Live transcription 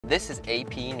This is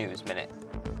AP News Minute.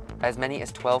 As many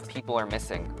as 12 people are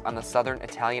missing on the southern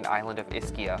Italian island of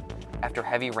Ischia after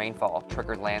heavy rainfall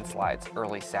triggered landslides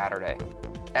early Saturday.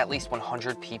 At least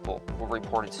 100 people were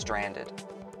reported stranded.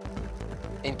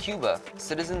 In Cuba,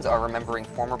 citizens are remembering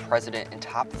former president and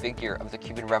top figure of the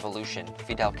Cuban Revolution,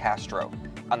 Fidel Castro,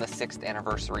 on the 6th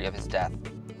anniversary of his death.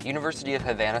 University of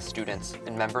Havana students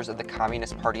and members of the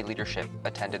Communist Party leadership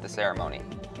attended the ceremony.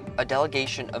 A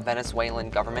delegation of Venezuelan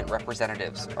government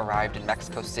representatives arrived in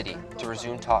Mexico City to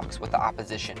resume talks with the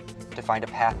opposition to find a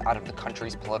path out of the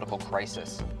country's political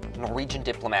crisis. Norwegian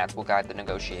diplomats will guide the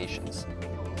negotiations.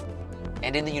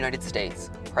 And in the United States,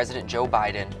 President Joe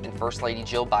Biden and First Lady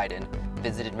Jill Biden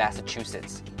visited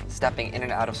Massachusetts, stepping in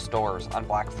and out of stores on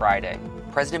Black Friday.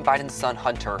 President Biden's son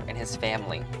Hunter and his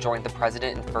family joined the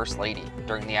President and First Lady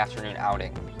during the afternoon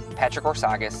outing. Patrick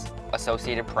Orsagas,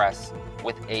 Associated Press,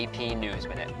 with AP News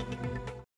Minute.